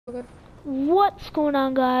Okay. What's going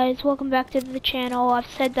on, guys? Welcome back to the channel. I've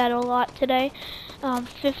said that a lot today.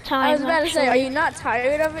 Fifth time. I was about actually. to say, are you not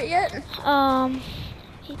tired of it yet?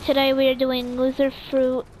 Today we are doing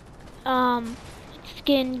LOSERFRUIT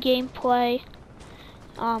skin gameplay.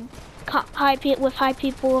 With high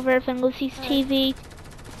people over from Lucy's TV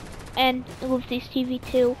and Lucy's TV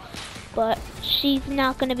too. But she's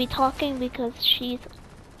not going to be talking because she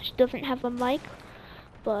doesn't have a mic.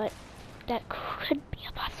 But that could be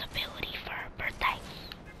a possibility for her birthday.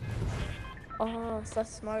 Oh, so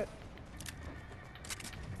that's smart.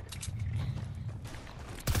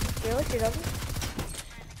 Really? She doesn't?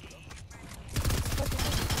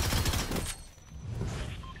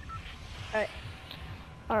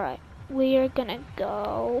 Alright, we are gonna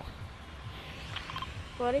go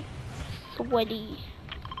Sweaty? sweaty.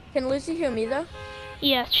 Can Lucy hear me though?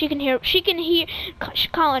 Yes, she can hear.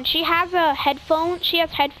 Colin, she has a headphone. She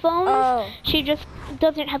has headphones. Oh. She just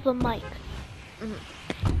doesn't have a mic.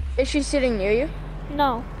 Is she sitting near you?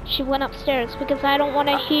 No, she went upstairs because I don't want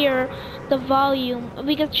to hear the volume.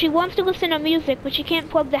 Because she wants to listen to music, but she can't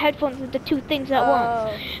plug the headphones into two things at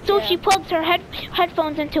once. So if she plugs her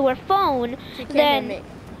headphones into her phone, she can't hear me.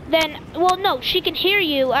 Well, no, she can hear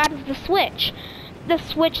you out of the switch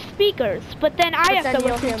speakers. But then I have to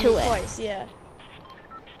listen to it. Twice, yeah.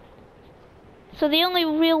 So the only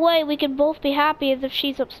real way we can both be happy is if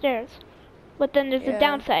she's upstairs. But then there's a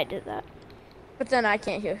downside to that. But then I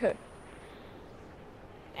can't hear her.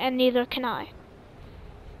 And neither can I.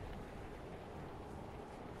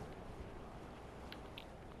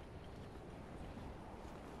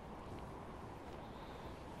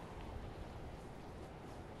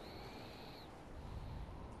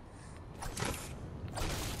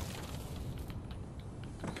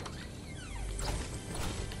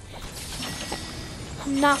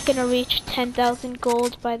 I'm not gonna reach 10,000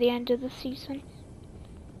 gold by the end of the season.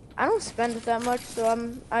 I don't spend it that much, so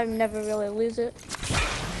I never really lose it.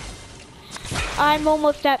 I'm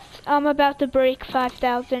about to break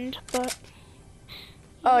 5,000, but.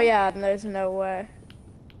 Oh yeah, there's no way.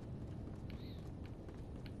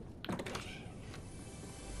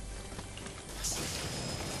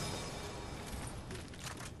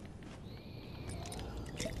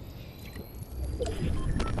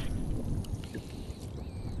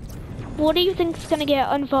 What do you think is gonna get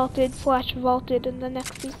unvaulted/vaulted in the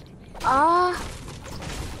next season?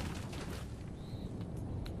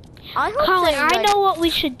 Colin, I know what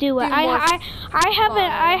we should do.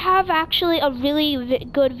 I have actually a really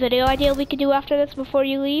good video idea we could do after this before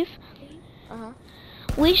you leave.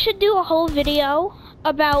 We should do a whole video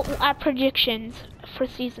about our predictions for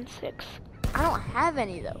season 6. I don't have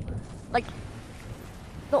any though. Like,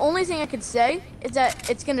 the only thing I could say is that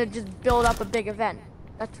it's gonna just build up a big event.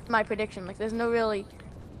 That's my prediction. Like, there's no really,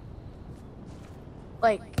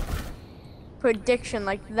 like, prediction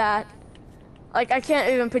like that. Like, I can't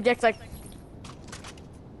even predict, like,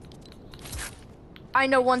 I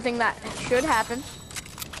know one thing that should happen.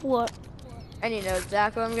 What? And you know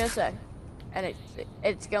exactly what I'm gonna say. And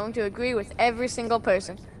it's going to agree with every single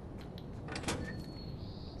person.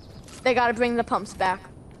 They gotta bring the pumps back.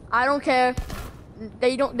 I don't care.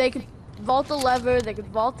 They could vault the lever, they could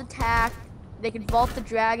vault the tack, they could vault the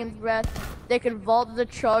dragon's breath, they could vault the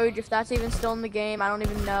charge if that's even still in the game, I don't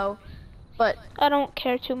even know. But I don't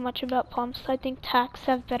care too much about pumps. I think tacks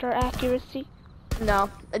have better accuracy.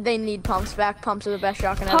 No, they need pumps back. Pumps are the best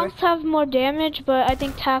shotgun ever. Pumps have more damage, but I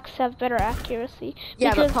think tacks have better accuracy.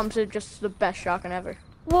 Yeah, but pumps are just the best shotgun ever.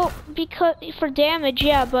 Well, because for damage,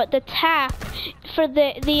 yeah, but the tack for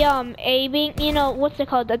the aiming, you know, what's it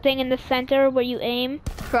called? The thing in the center where you aim.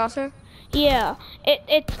 Crosshair. Yeah,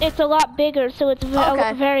 it's a lot bigger, so it's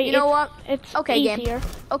very. You know what? It's easier. Game.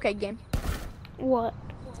 Okay, game. What?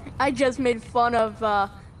 I just made fun of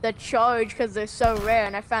the charge because they're so rare,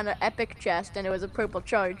 and I found an epic chest, and it was a purple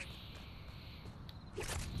charge.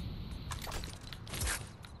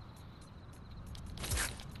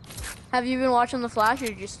 Have you been watching The Flash, or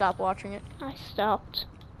did you stop watching it? I stopped.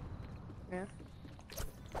 Yeah.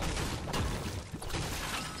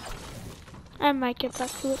 I might get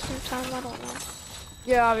back to it sometime. I don't know.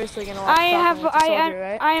 You're obviously gonna watch. I have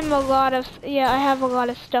a lot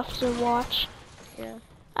of stuff to watch. Yeah.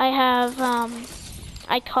 I have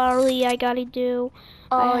iCarly I gotta do.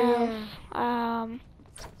 And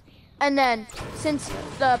then since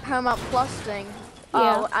the Paramount Plus thing,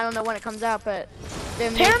 I don't know when it comes out, but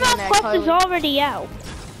they're Paramount Plus is already out.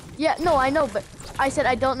 Yeah, no, I know, but I said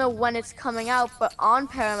I don't know when it's coming out, but on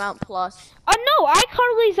Paramount Plus. Oh no,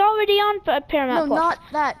 iCarly's already on Paramount Plus. No, not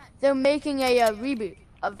that. They're making a reboot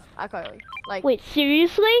of iCarly. Like. Wait,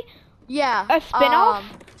 seriously? Yeah. A spin-off?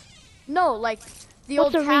 No, like the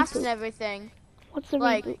What's old a cast reboot? and everything. What's the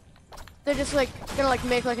Like, reboot? they're just like gonna like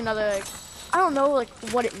make like another like, I don't know like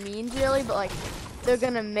what it means really, but like they're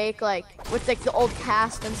gonna make like with like the old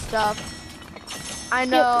cast and stuff. I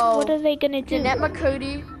know. Yeah, what are they gonna do? Jeanette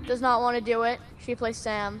McCurdy does not want to do it. She plays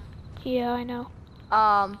Sam. Yeah, I know.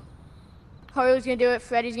 Harley's gonna do it.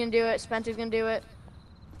 Freddy's gonna do it. Spencer's gonna do it.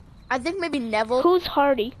 I think maybe Neville. Who's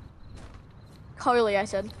Hardy? Carly, I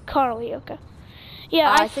said. Carly, okay.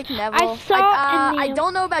 Yeah, I think Neville. I saw in the... I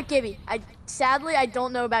don't know about Gibby. Sadly I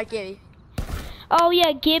don't know about Gibby. Oh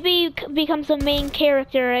yeah, Gibby becomes a main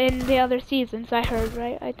character in the other seasons, I heard,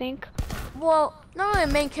 right? I think. Well, not really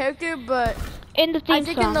a main character, but In the theme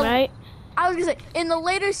song, right? I was gonna say, in the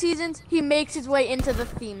later seasons, he makes his way into the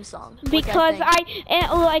theme song. Because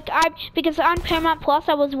because on Paramount Plus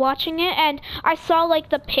I was watching it and I saw like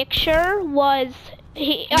the picture was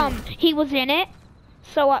he was in it.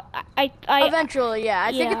 So I eventually, yeah.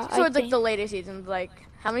 I think yeah, it's towards like the later seasons. Like,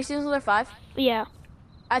 how many seasons are there? 5? Yeah.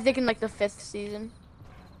 I think in like the 5th season.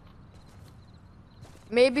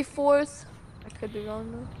 Maybe 4th. I could be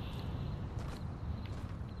wrong though.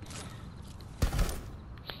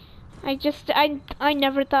 I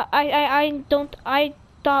never thought I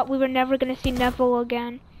thought we were never gonna see Neville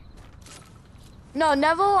again. No,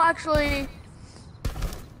 Neville actually.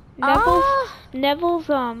 Neville's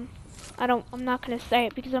I'm not gonna say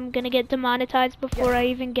it because I'm gonna get demonetized before I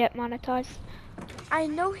even get monetized. I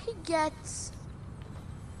know he gets.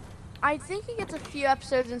 I think he gets a few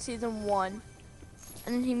episodes in season 1,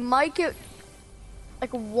 and he might get like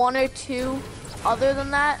 1 or 2. Other than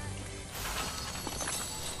that,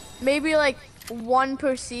 maybe like 1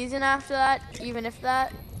 per season after that, even if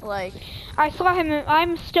that. Like, I saw him.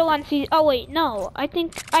 I'm still on season. Oh wait, no. I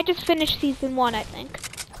think I just finished season 1. I think.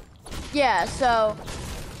 Yeah. So.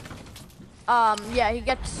 Yeah, he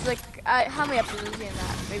gets like how many episodes is he in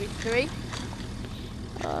that? Maybe 3.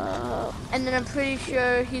 And then I'm pretty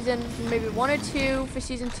sure he's in maybe 1 or 2 for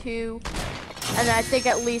season 2, and then I think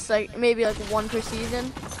at least like maybe like 1 per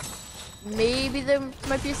season. Maybe there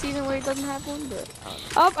might be a season where he doesn't have one, but.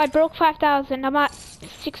 Oh, I broke 5,000. I'm at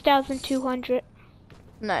 6,200.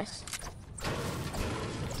 Nice.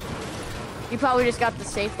 You probably just got the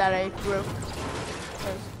safe that I broke.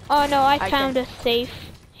 Oh no, I found a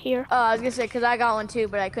safe here. Oh, I was gonna say because I got one too,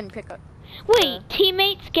 but I couldn't pick up. Wait,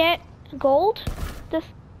 teammates get gold?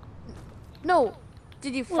 No.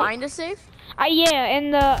 Did you find a safe? Yeah, in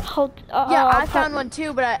the whole. Yeah, I found one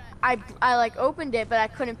too, but I like opened it, but I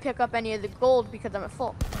couldn't pick up any of the gold because I'm at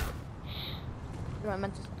full. What I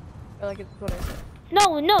meant to say. Or like it's what I said.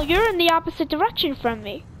 No, you're in the opposite direction from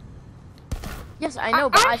me. Yes, I know,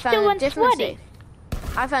 but I found a different safe.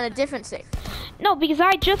 I found a different safe. No, because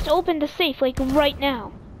I just opened the safe like right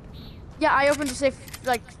now. Yeah, I opened the safe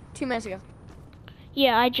like 2 minutes ago.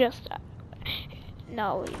 Yeah, I just.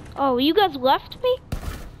 No. Oh, you guys left me?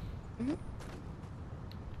 Mhm.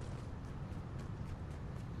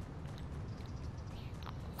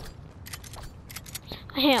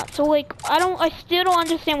 Yeah, so like, I still don't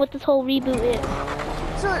understand what this whole reboot is.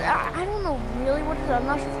 So, I don't know really what it is. I'm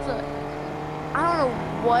not sure if it's I don't know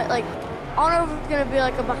what, like, I don't know if it's gonna be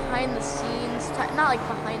like a behind the scenes type, not like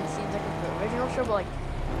behind the scenes like the original show, but like,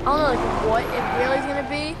 I don't know like what it really is gonna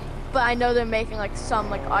be, but I know they're making like some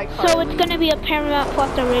like iCarly. So it's gonna be a Paramount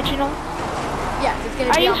Plus original? Yes, it's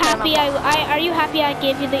gonna be on Paramount Plus. Are you happy I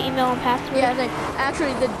gave you the email and password? Yeah,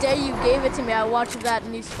 actually the day you gave it to me, I watched that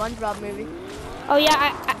new SpongeBob movie. Oh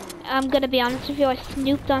yeah, I'm gonna be honest with you, I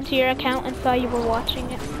snooped onto your account and saw you were watching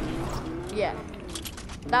it. Yeah.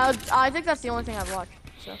 I think that's the only thing I've watched.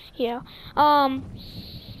 So. Yeah.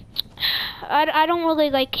 I don't really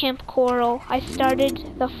like Camp Coral. I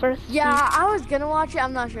started the first. Yeah, I was gonna watch it.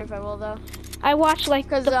 I'm not sure if I will though. I watched like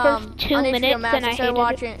the first 2 minutes and I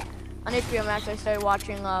hated it. On HBO Max, I started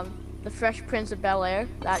watching The Fresh Prince of Bel-Air,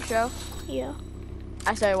 that show. Yeah.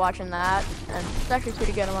 I started watching that, and it's actually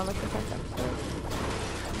pretty good. I'm on like the 10th episode.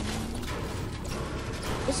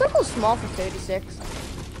 The circle's small for 36.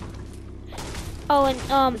 Oh,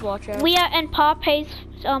 and watch out. and Paw pays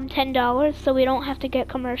 $10, so we don't have to get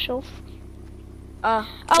commercials. Cool.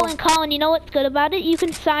 Oh, and Colin, you know what's good about it? You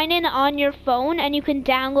can sign in on your phone, and you can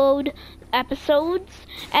download episodes,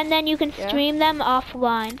 and then you can stream them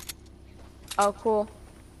offline. Oh, cool.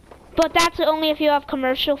 But that's only if you have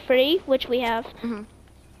commercial free, which we have. Mhm.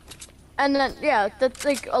 And then that's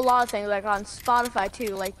like a lot of things, like on Spotify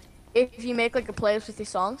too. Like if you make like a playlist with your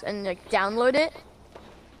songs and like download it,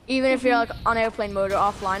 even if you're like on airplane mode or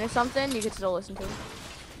offline or something, you can still listen to it.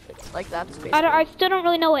 It's like that's basically. I still don't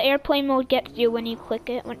really know what airplane mode gets you when you click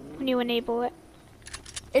it, when you enable it.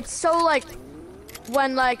 It's so like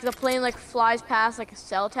when like the plane like flies past like a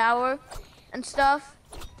cell tower, and stuff,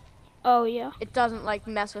 Oh yeah. it doesn't like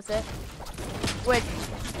mess with it. Which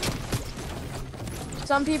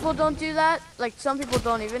some people don't do that. Like some people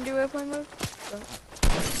don't even do airplane mode. So.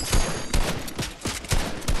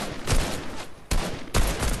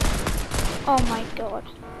 Oh my god.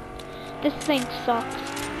 This thing sucks.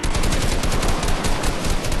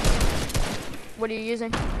 What are you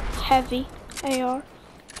using? Heavy AR.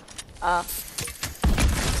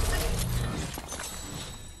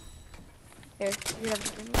 Here, you have the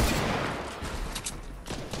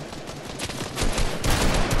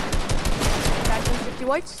 50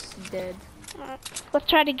 whites? Dead. Let's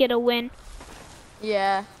try to get a win.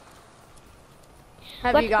 Yeah.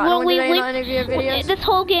 Have you gotten one today on any of your videos? This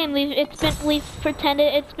whole game, we've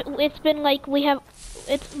pretended it's been like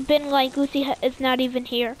Lucy is not even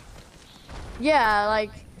here. Yeah,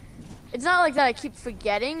 like it's not like that I keep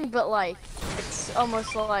forgetting, but like it's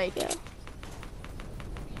almost like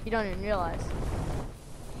you don't even realize.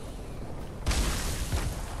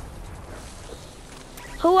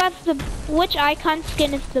 Which icon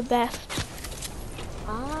skin is the best?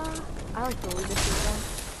 I like the LOSERFRUIT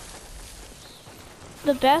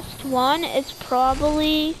one. The best one is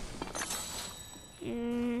probably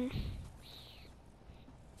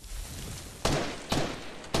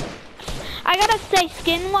I gotta say,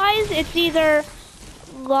 skin wise, it's either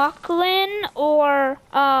Lachlan or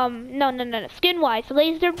no. Skin wise,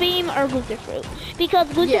 Laser Beam or LOSERFRUIT, because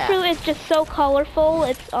LOSERFRUIT is just so colorful.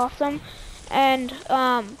 It's awesome, and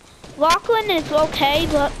Lachlan is okay,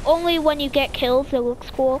 but only when you get kills it looks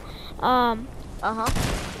cool.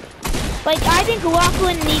 Like I think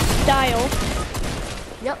Lachlan needs style.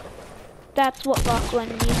 Yep. That's what Lachlan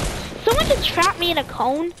needs. Someone just trapped me in a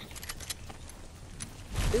cone.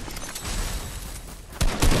 Oops.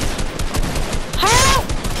 Help!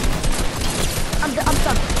 I'm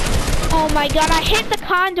stuck. Oh my god, I hit the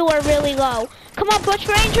condor really low. Come on, Bush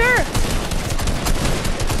Ranger!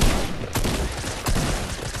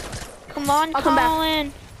 Come on,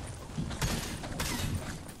 Colin.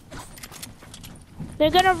 They're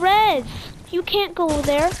gonna res. You can't go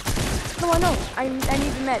there. No, I know. I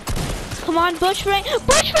need the med. Come on, Bush Ranger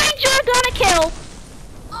gonna kill.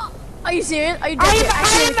 Are you serious? Are you I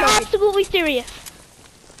am absolutely serious.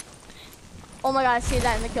 Oh my god, I see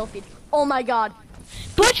that in the kill feed. Oh my god.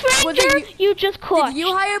 Bush Ranger, you just clutched. Did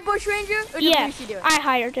you hire Bush Ranger? Or did Lucy do it? I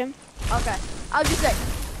hired him. Okay. I was just saying.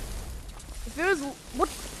 If it was... What?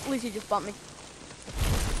 Lucy just bumped me.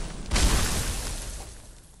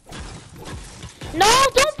 No,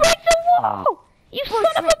 don't break the wall! You son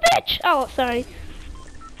of a bitch! Oh, sorry.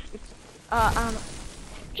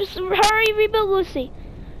 Just hurry, rebuild Lucy.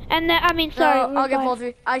 And then, sorry. No, I'll get both of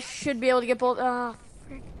you. I should be able to get both.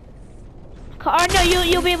 Frick. Oh, no,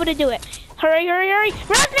 you'll be able to do it. Hurry. Res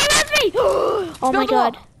me! Oh my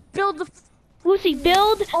god. Build the... Lucy,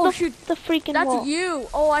 build the freaking wall. That's you.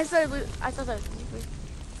 Oh, I thought that was you.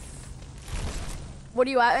 What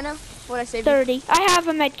are you at right now? What I saved 30. You? I have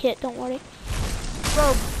a med kit, don't worry.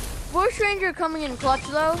 Bro, Bush Ranger coming in clutch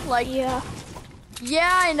though, like... Yeah,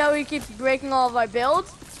 I know he keeps breaking all of our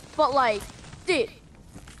builds, but like, dude,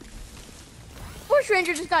 Bush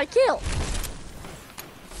Ranger just got a kill.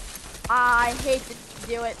 I hate to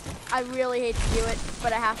do it. I really hate to do it,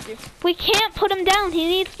 but I have to. We can't put him down. He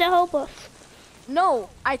needs to help us. No,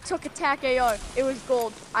 I took attack AR. It was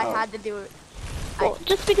gold. I had to do it. Well,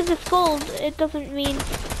 just because it's gold, it doesn't mean...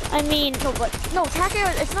 No, attack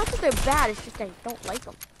AR, it's not that they're bad, it's just I don't like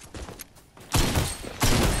them.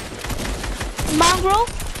 Mongrel?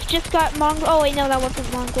 Just got Mongrel. Oh wait, no, that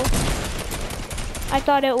wasn't Mongrel. I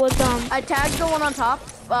thought it was, I tagged the one on top,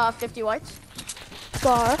 50 whites.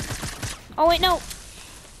 Scar. Oh wait, no.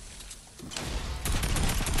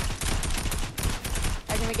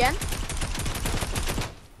 Tag him again.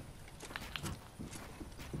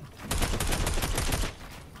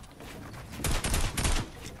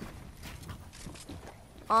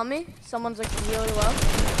 On me. Someone's like really low.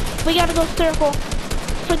 We gotta go circle.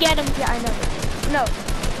 Forget him. Yeah, I know. No.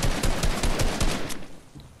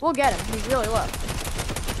 We'll get him. He's really low.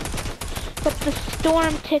 But the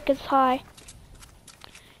storm tick is high.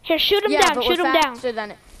 Here, shoot him down. Shoot him down.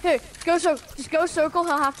 Than it. Here, go circle. Just go circle.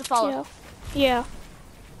 He'll have to follow. Yeah.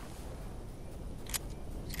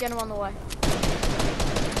 Just get him on the way.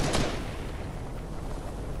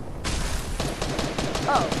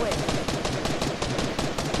 Oh wait.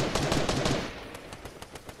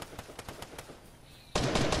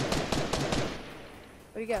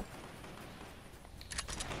 Where'd he go?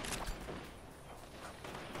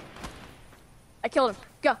 I killed him.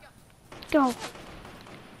 Go. Go.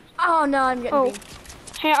 Oh no, I'm getting beat.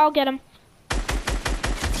 Here, I'll get him.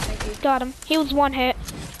 Thank you. Got him. He was one hit.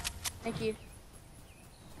 Thank you.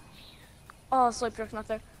 Oh, sleep truck's not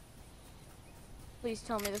there. Please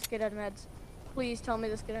tell me this kid had meds. Please tell me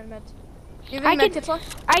this kid had meds. Do you have any medkits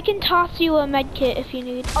left? I can toss you a med kit if you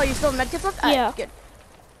need. Oh, you still have medkits left? Yeah. Right, good.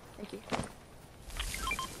 Thank you.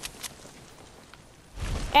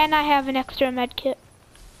 And I have an extra med kit.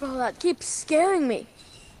 Bro, that keeps scaring me.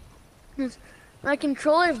 My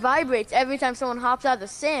controller vibrates every time someone hops out of the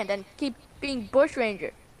sand and keep being bush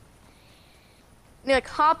ranger. He like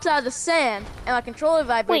hops out of the sand and my controller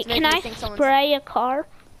vibrates. Wait, can I spray a car?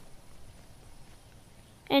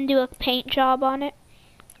 And do a paint job on it?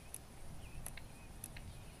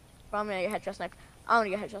 Bro, I'm gonna get headshot sniped. I'm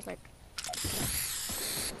gonna get headshot sniped.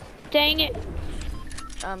 Dang it.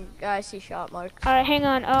 Guys, see shot mark. Alright, hang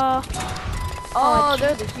on. Oh,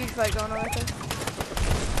 there's a huge fight going on right there.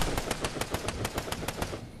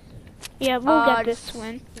 Yeah, we'll get this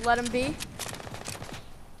win. Let him be.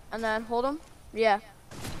 And then hold him. Yeah.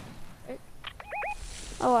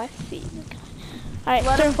 Oh, I see. Alright,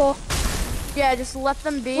 circle. Yeah, just let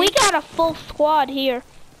them be. We got a full squad here.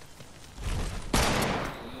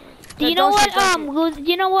 Do you know what,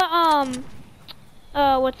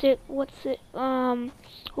 what's it,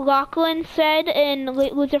 Lachlan said in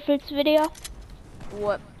LOSERFRUIT's video?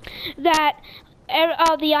 What? That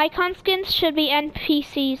the icon skins should be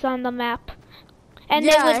NPCs on the map. And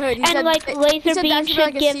yeah, I heard. He said, like Laserbeam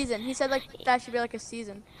should give. He said like that should be like a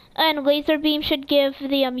season. And Laserbeam should give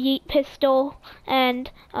the yeet pistol, and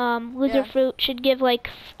LOSERFRUIT should give like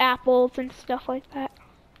apples and stuff like that.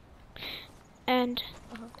 And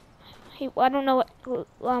I don't know what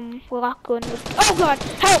Lachlan was. Oh God,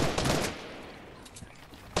 help!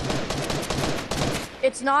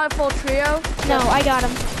 It's not a full trio. No, I got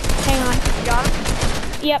him. Hang on. You got him?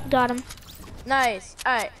 Yep, got him. Nice.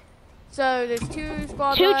 All right. So there's two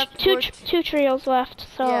squads left. Two trios left.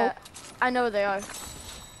 So yeah, I know where they are.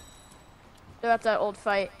 They're at that old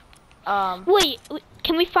fight. Wait,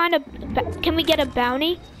 can we find can we get a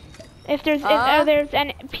bounty? If there's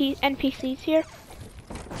NPCs here?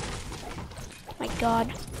 My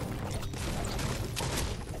God.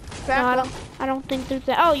 No, I don't think there's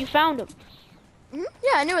that. Oh, you found them.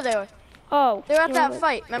 Yeah, I knew where they were. Oh. They were at that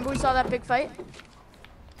fight. Remember we saw that big fight?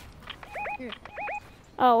 Here.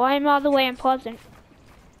 Oh, I'm all the way in Pleasant.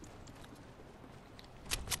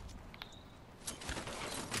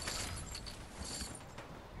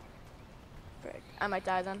 Frick, I might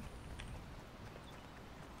die then.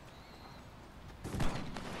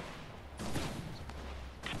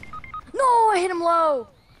 No, I hit him low.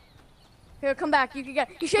 Here, come back. You can get.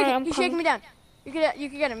 He's shaking. He's shaking me down. You can get him.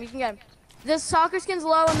 You can get him. This soccer skin's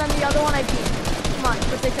low, and then the other one I beat. Come on,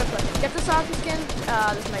 but they took it. Get the soccer skin.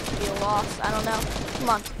 This might be a loss. I don't know. Come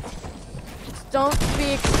on. Just don't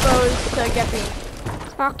be exposed to get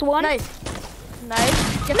beaten. Knocked one. Nice.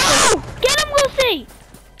 Nice. Get him, Lucy!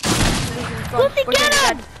 Lucy, get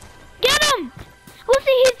him! Get him!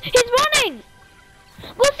 Lucy, he's running!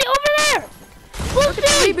 Lucy, over there! Lucy!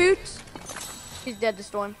 Reboots. He's dead to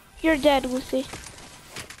storm. You're dead, Lucy.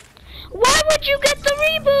 Why would you get the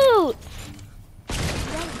reboot?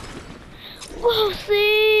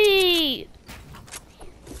 Lucy!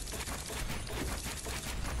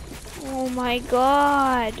 Oh my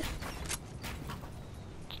God.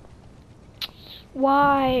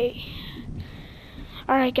 Why?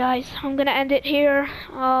 Alright guys, I'm gonna end it here.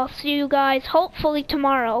 I'll see you guys hopefully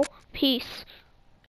tomorrow. Peace.